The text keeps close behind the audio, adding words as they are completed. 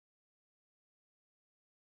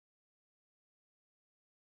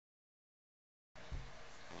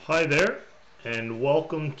Hi there, and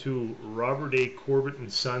welcome to Robert A. Corbett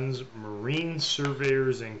and Sons Marine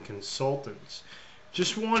Surveyors and Consultants.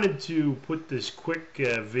 Just wanted to put this quick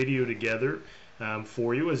video together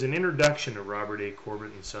for you as an introduction to Robert A.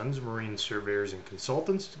 Corbett and Sons Marine Surveyors and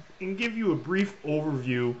Consultants, and give you a brief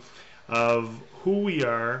overview of who we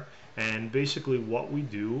are and basically what we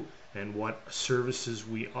do and what services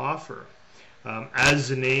we offer. As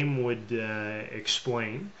the name would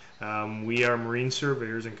explain, we are marine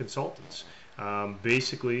surveyors and consultants. We're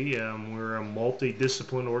a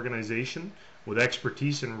multidisciplinary organization with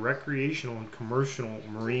expertise in recreational and commercial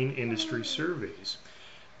marine industry surveys.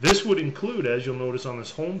 This would include, as you'll notice on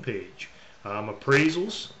this homepage,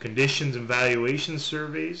 appraisals, conditions and valuation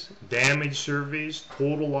surveys, damage surveys,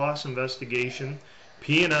 total loss investigation,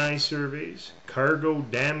 P&I surveys, cargo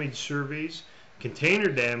damage surveys, container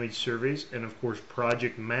damage surveys, and of course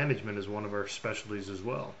project management is one of our specialties as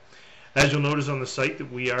well. As you'll notice on the site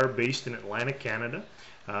that we are based in Atlantic, Canada,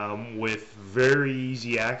 with very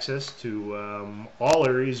easy access to all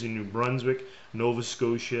areas in New Brunswick, Nova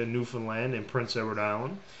Scotia, Newfoundland, and Prince Edward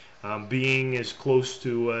Island. Being as close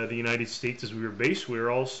to the United States as we are based, we are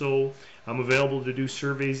also available to do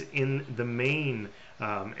surveys in the Maine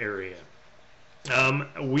area.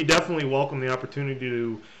 We definitely welcome the opportunity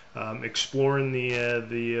to exploring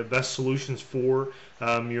the best solutions for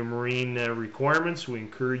your marine requirements. We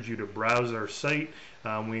encourage you to browse our site.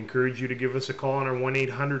 We encourage you to give us a call on our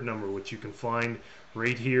 1-800 number, which you can find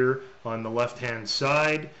right here on the left-hand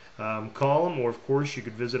side column, or of course you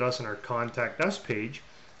could visit us on our Contact Us page,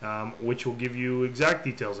 which will give you exact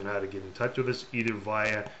details on how to get in touch with us, either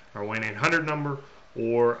via our 1-800 number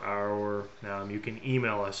or you can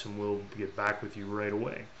email us and we'll get back with you right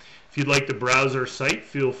away. If you'd like to browse our site,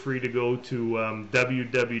 feel free to go to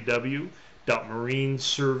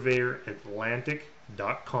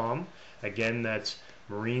www.marinesurveyoratlantic.com. Again, that's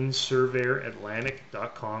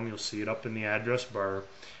marinesurveyoratlantic.com. You'll see it up in the address bar.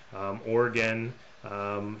 Or again,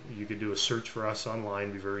 you could do a search for us online.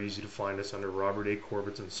 It'd be very easy to find us under Robert A.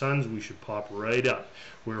 Corbett and Sons. We should pop right up.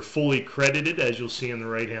 We're fully accredited, as you'll see on the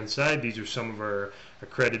right-hand side. These are some of our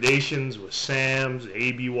accreditations with SAMS,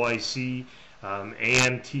 ABYC,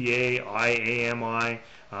 AMTA, IAMI,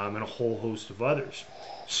 and a whole host of others.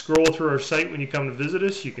 Scroll through our site when you come to visit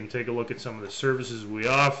us. You can take a look at some of the services we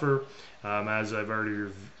offer. As I've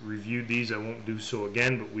already reviewed these, I won't do so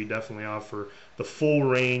again, but we definitely offer the full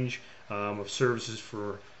range of services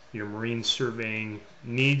for your marine surveying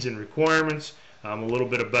needs and requirements. A little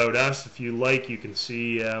bit about us, if you like, you can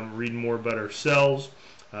see, read more about ourselves.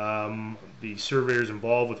 The surveyors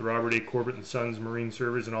involved with Robert A. Corbett and Sons Marine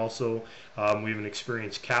Surveys, and also we have an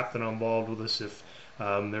experienced captain involved with us if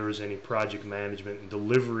there is any project management and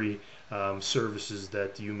delivery services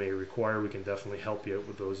that you may require. We can definitely help you out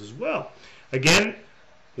with those as well. Again,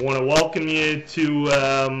 want to welcome you to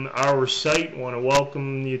our site. Want to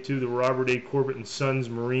welcome you to the Robert A. Corbett and Sons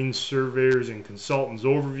Marine Surveyors and Consultants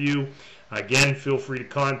Overview. Again, feel free to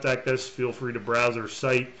contact us. Feel free to browse our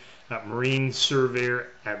site at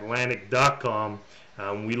marinesurveyoratlantic.com.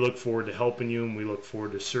 We look forward to helping you, and we look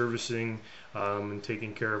forward to servicing and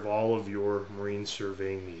taking care of all of your marine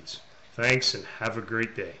surveying needs. Thanks, and have a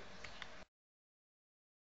great day.